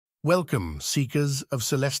Welcome, seekers of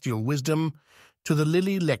celestial wisdom, to the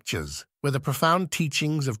Lilly Lectures, where the profound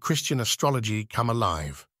teachings of Christian astrology come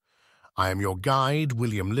alive. I am your guide,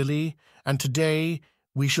 William Lilly, and today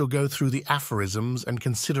we shall go through the aphorisms and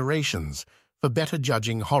considerations for better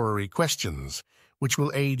judging horary questions, which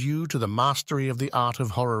will aid you to the mastery of the art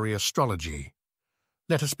of horary astrology.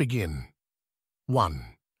 Let us begin. 1.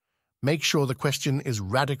 Make sure the question is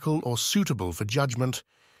radical or suitable for judgment,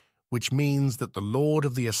 which means that the Lord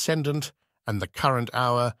of the Ascendant and the current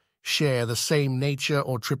hour share the same nature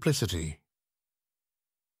or triplicity.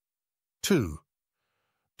 2.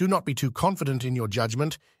 Do not be too confident in your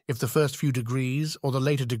judgment if the first few degrees or the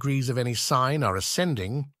later degrees of any sign are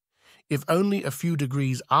ascending. If only a few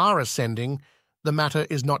degrees are ascending, the matter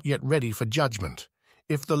is not yet ready for judgment.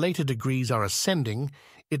 If the later degrees are ascending,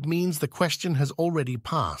 it means the question has already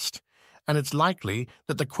passed, and it's likely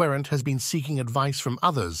that the querent has been seeking advice from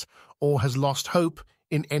others or has lost hope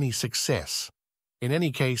in any success. In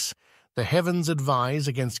any case, the heavens advise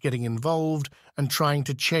against getting involved and trying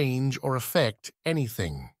to change or affect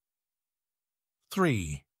anything.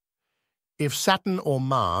 3. If Saturn or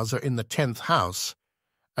Mars are in the 10th house,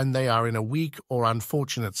 and they are in a weak or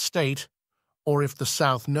unfortunate state, or if the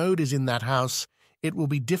South Node is in that house, it will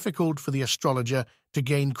be difficult for the astrologer to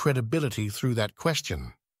gain credibility through that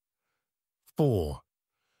question. 4.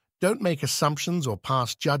 Don't make assumptions or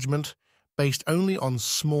pass judgment based only on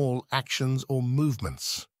small actions or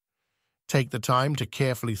movements. Take the time to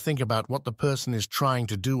carefully think about what the person is trying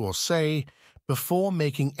to do or say before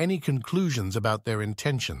making any conclusions about their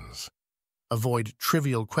intentions. Avoid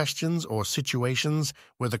trivial questions or situations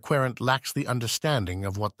where the querent lacks the understanding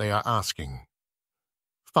of what they are asking.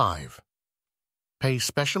 5. Pay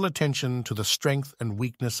special attention to the strength and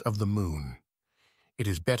weakness of the moon. It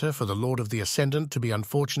is better for the Lord of the Ascendant to be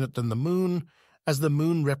unfortunate than the moon, as the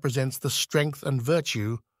moon represents the strength and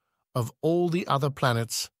virtue of all the other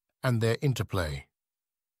planets and their interplay.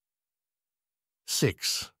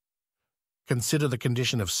 6. Consider the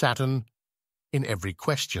condition of Saturn in every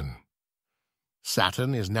question.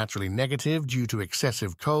 Saturn is naturally negative due to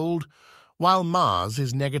excessive cold, while Mars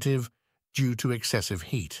is negative due to excessive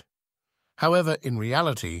heat. However, in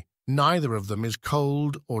reality, neither of them is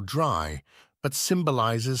cold or dry, but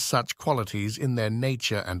symbolizes such qualities in their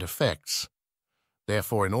nature and effects.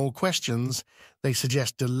 Therefore, in all questions, they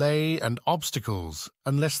suggest delay and obstacles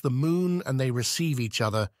unless the moon and they receive each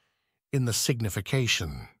other in the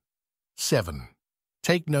signification. 7.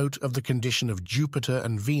 Take note of the condition of Jupiter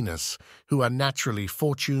and Venus, who are naturally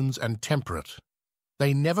fortunes and temperate.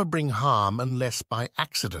 They never bring harm unless by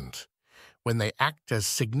accident. When they act as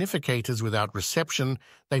significators without reception,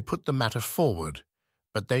 they put the matter forward,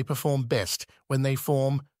 but they perform best when they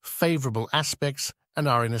form favorable aspects and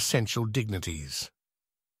are in essential dignities.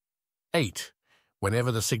 8.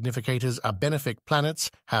 Whenever the significators are benefic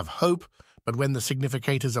planets, have hope, but when the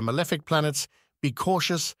significators are malefic planets, be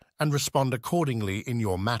cautious and respond accordingly in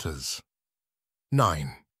your matters.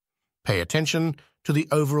 9. Pay attention to the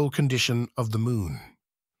overall condition of the moon.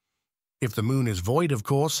 If the moon is void, of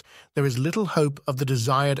course, there is little hope of the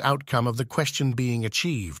desired outcome of the question being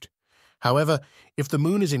achieved. However, if the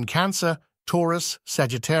moon is in Cancer, Taurus,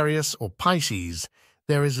 Sagittarius, or Pisces,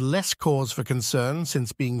 there is less cause for concern,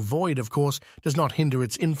 since being void, of course, does not hinder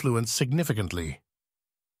its influence significantly.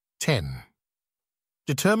 10.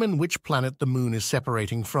 Determine which planet the moon is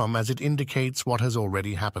separating from, as it indicates what has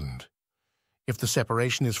already happened. If the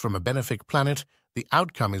separation is from a benefic planet, the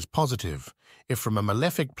outcome is positive. If from a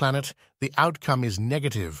malefic planet, the outcome is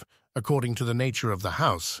negative, according to the nature of the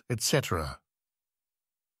house, etc.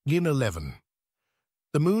 11.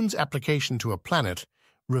 The moon's application to a planet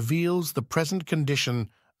reveals the present condition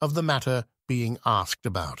of the matter being asked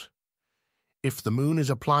about. If the moon is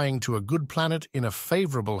applying to a good planet in a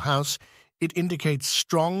favorable house, it indicates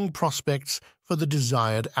strong prospects for the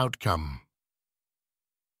desired outcome.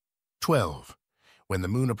 12. When the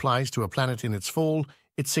moon applies to a planet in its fall,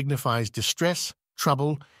 it signifies distress,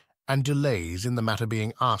 trouble, and delays in the matter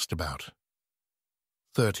being asked about.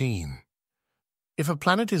 13. If a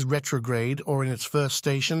planet is retrograde or in its first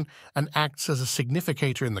station and acts as a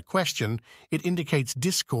significator in the question, it indicates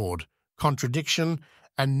discord, contradiction,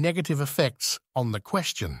 and negative effects on the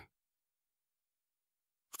question.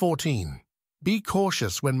 14. Be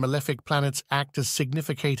cautious when malefic planets act as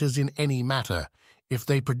significators in any matter. If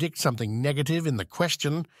they predict something negative in the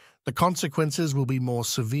question, the consequences will be more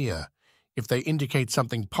severe. If they indicate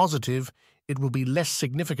something positive, it will be less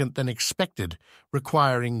significant than expected,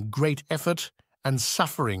 requiring great effort and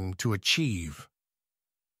suffering to achieve.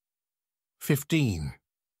 15.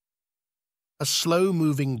 A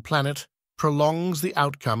slow-moving planet prolongs the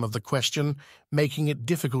outcome of the question, making it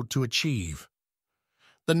difficult to achieve.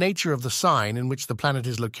 The nature of the sign in which the planet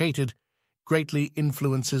is located greatly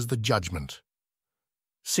influences the judgment.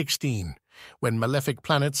 16. When malefic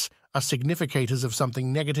planets are significators of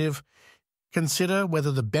something negative, consider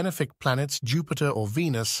whether the benefic planets Jupiter or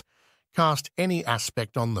Venus cast any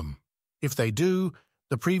aspect on them. If they do,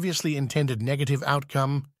 the previously intended negative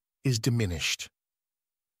outcome is diminished.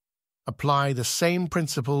 Apply the same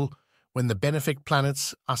principle when the benefic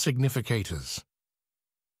planets are significators.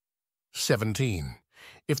 17.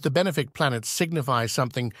 If the benefic planets signify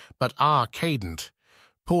something but are cadent,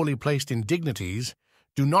 poorly placed in dignities,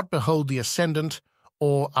 do not behold the ascendant,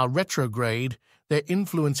 or are retrograde, their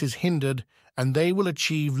influence is hindered, and they will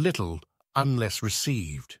achieve little unless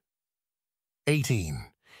received. 18.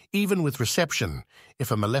 Even with reception,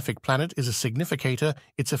 if a malefic planet is a significator,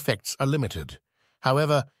 its effects are limited.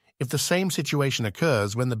 However, if the same situation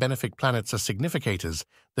occurs when the benefic planets are significators,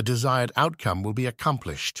 the desired outcome will be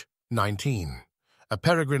accomplished. 19. A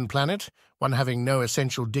peregrine planet, one having no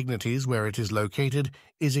essential dignities where it is located,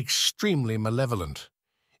 is extremely malevolent.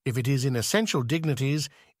 If it is in essential dignities,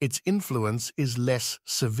 its influence is less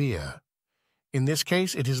severe. In this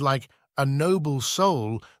case, it is like a noble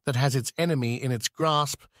soul that has its enemy in its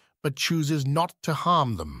grasp but chooses not to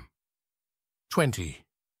harm them. 20.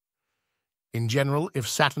 In general, if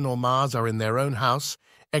Saturn or Mars are in their own house,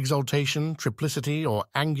 exaltation, triplicity, or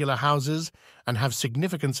angular houses, and have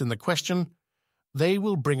significance in the question, they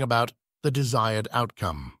will bring about the desired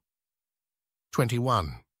outcome.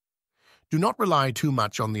 21. Do not rely too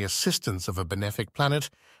much on the assistance of a benefic planet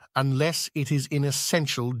unless it is in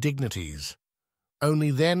essential dignities.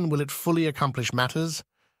 Only then will it fully accomplish matters,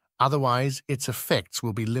 otherwise its effects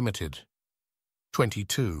will be limited.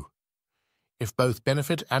 22. If both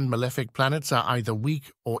benefit and malefic planets are either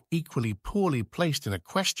weak or equally poorly placed in a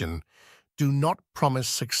question, do not promise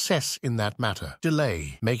success in that matter.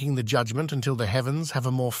 Delay making the judgment until the heavens have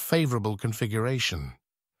a more favorable configuration.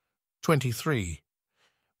 23.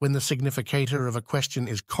 When the significator of a question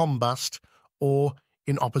is combust or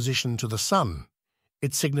in opposition to the sun,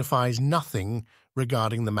 it signifies nothing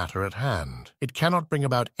regarding the matter at hand. It cannot bring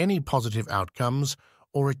about any positive outcomes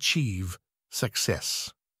or achieve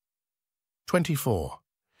success. 24.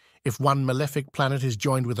 If one malefic planet is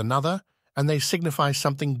joined with another, and they signify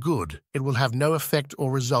something good, it will have no effect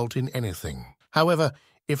or result in anything. However,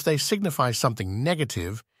 if they signify something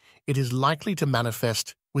negative, it is likely to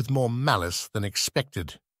manifest with more malice than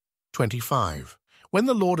expected. 25. When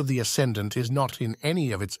the Lord of the Ascendant is not in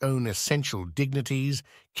any of its own essential dignities,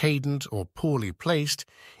 cadent or poorly placed,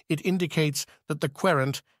 it indicates that the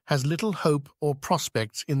querent has little hope or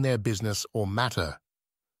prospects in their business or matter.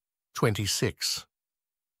 26.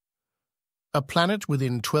 A planet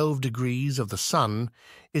within 12 degrees of the Sun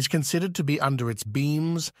is considered to be under its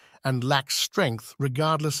beams and lacks strength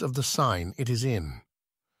regardless of the sign it is in.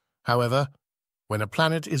 However, when a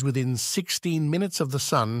planet is within 16 minutes of the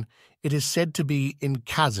Sun, it is said to be in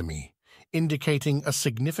chasmi, indicating a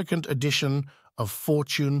significant addition of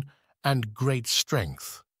fortune and great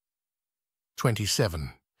strength.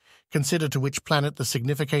 27. Consider to which planet the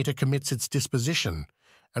significator commits its disposition,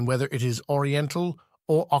 and whether it is oriental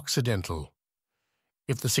or occidental.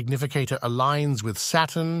 If the significator aligns with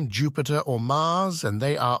Saturn, Jupiter, or Mars, and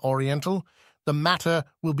they are oriental, the matter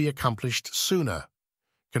will be accomplished sooner.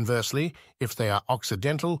 Conversely, if they are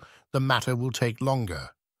occidental, the matter will take longer.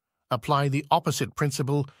 Apply the opposite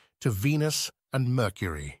principle to Venus and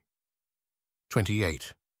Mercury.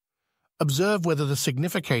 28. Observe whether the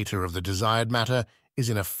significator of the desired matter is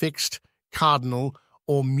in a fixed, cardinal,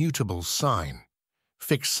 or mutable sign.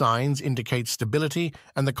 Fixed signs indicate stability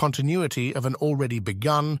and the continuity of an already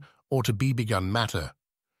begun or to be begun matter.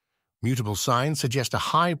 Mutable signs suggest a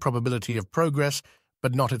high probability of progress,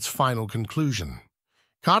 but not its final conclusion.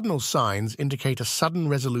 Cardinal signs indicate a sudden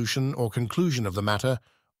resolution or conclusion of the matter,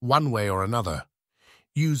 one way or another.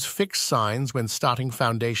 Use fixed signs when starting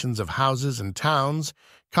foundations of houses and towns,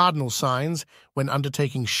 cardinal signs when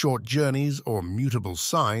undertaking short journeys, or mutable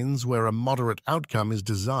signs where a moderate outcome is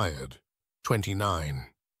desired. 29.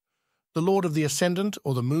 The Lord of the Ascendant,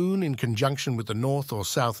 or the Moon in conjunction with the North or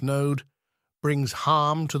South Node, brings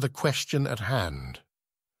harm to the question at hand.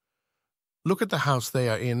 Look at the house they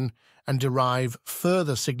are in and derive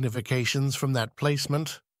further significations from that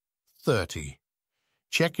placement. 30.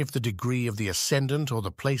 Check if the degree of the ascendant or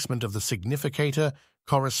the placement of the significator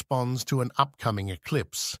corresponds to an upcoming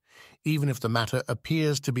eclipse. Even if the matter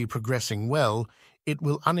appears to be progressing well, it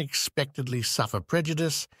will unexpectedly suffer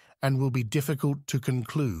prejudice and will be difficult to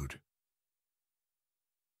conclude.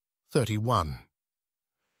 31.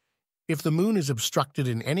 If the moon is obstructed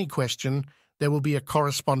in any question, there will be a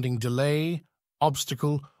corresponding delay,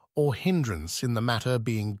 obstacle, or hindrance in the matter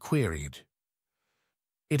being queried.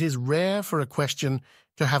 It is rare for a question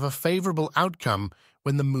to have a favorable outcome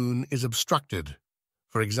when the moon is obstructed.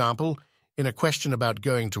 For example, in a question about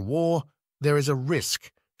going to war, there is a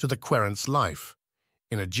risk to the querent's life.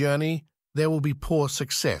 In a journey, there will be poor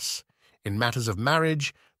success. In matters of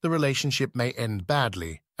marriage, the relationship may end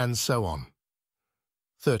badly, and so on.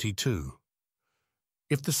 32.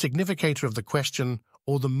 If the significator of the question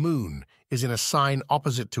or the moon is in a sign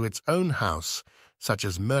opposite to its own house, such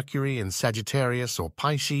as Mercury in Sagittarius or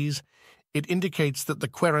Pisces, it indicates that the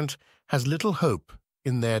querent has little hope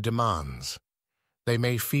in their demands. They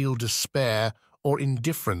may feel despair or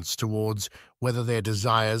indifference towards whether their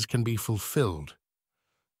desires can be fulfilled.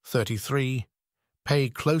 33. Pay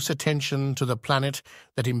close attention to the planet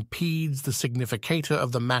that impedes the significator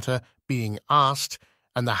of the matter being asked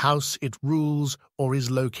and the house it rules or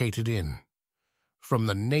is located in. From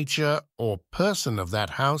the nature or person of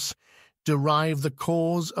that house, derive the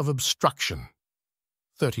cause of obstruction.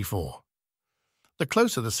 34. The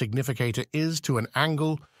closer the significator is to an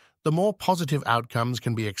angle, the more positive outcomes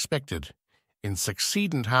can be expected. In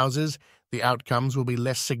succedent houses, the outcomes will be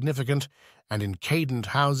less significant, and in cadent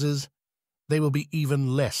houses, they will be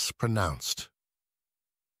even less pronounced.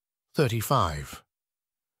 35.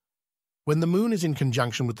 When the moon is in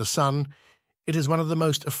conjunction with the sun, it is one of the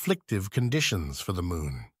most afflictive conditions for the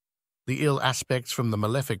moon. The ill aspects from the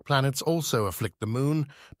malefic planets also afflict the moon,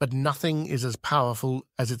 but nothing is as powerful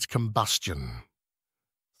as its combustion.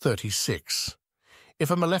 36.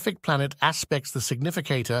 If a malefic planet aspects the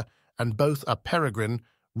significator and both are peregrine,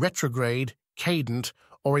 retrograde, cadent,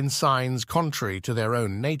 or in signs contrary to their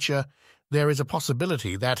own nature, there is a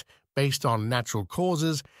possibility that, based on natural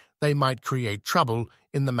causes, they might create trouble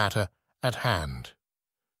in the matter at hand.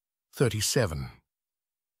 37.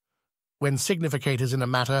 When significators in a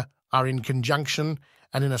matter are in conjunction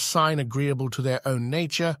and in a sign agreeable to their own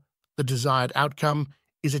nature, the desired outcome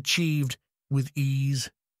is achieved with ease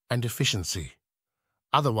and efficiency.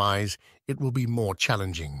 Otherwise, it will be more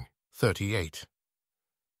challenging. 38.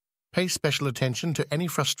 Pay special attention to any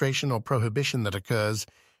frustration or prohibition that occurs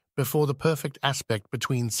before the perfect aspect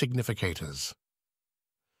between significators.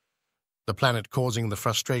 The planet causing the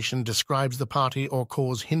frustration describes the party or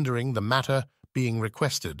cause hindering the matter being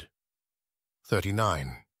requested.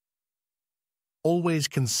 39. Always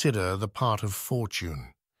consider the part of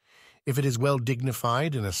fortune. If it is well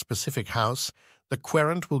dignified in a specific house, the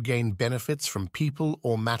querent will gain benefits from people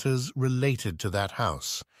or matters related to that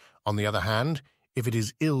house. On the other hand, if it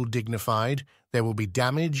is ill dignified, there will be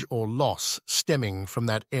damage or loss stemming from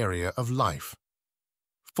that area of life.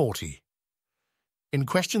 40. In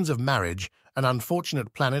questions of marriage, an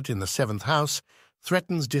unfortunate planet in the 7th house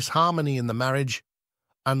threatens disharmony in the marriage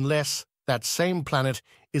unless that same planet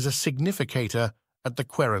is a significator at the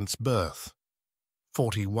querent's birth.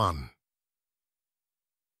 41.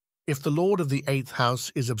 If the lord of the 8th house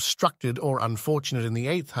is obstructed or unfortunate in the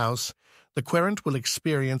 8th house, the querent will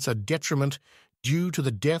experience a detriment due to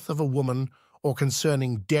the death of a woman or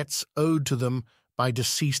concerning debts owed to them by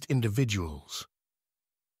deceased individuals.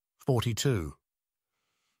 42.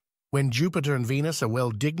 When Jupiter and Venus are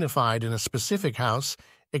well dignified in a specific house,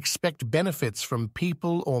 expect benefits from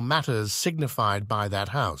people or matters signified by that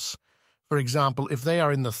house. For example, if they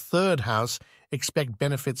are in the 3rd house, expect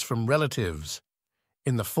benefits from relatives.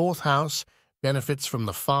 In the 4th house, benefits from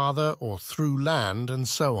the father or through land, and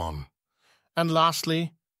so on. And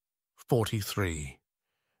lastly, 43.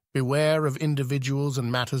 Beware of individuals and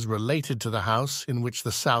matters related to the house in which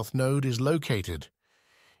the south node is located.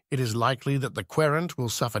 It is likely that the querent will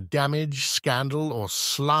suffer damage, scandal, or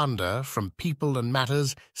slander from people and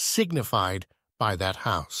matters signified by that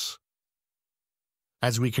house.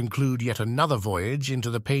 As we conclude yet another voyage into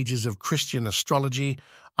the pages of Christian astrology,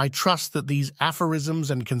 I trust that these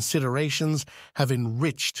aphorisms and considerations have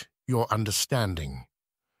enriched your understanding.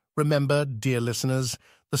 Remember, dear listeners,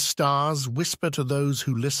 the stars whisper to those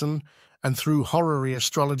who listen, and through Horary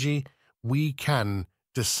Astrology, we can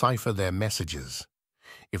decipher their messages.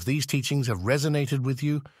 If these teachings have resonated with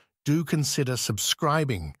you, do consider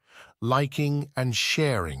subscribing, liking, and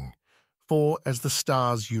sharing, for as the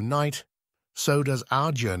stars unite, so does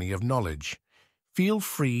our journey of knowledge. Feel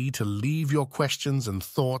free to leave your questions and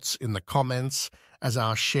thoughts in the comments as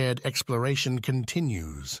our shared exploration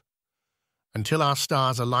continues. Until our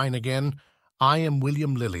stars align again, I am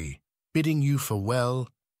William Lilly, bidding you farewell,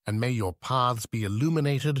 and may your paths be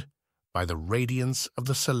illuminated by the radiance of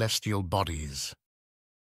the celestial bodies.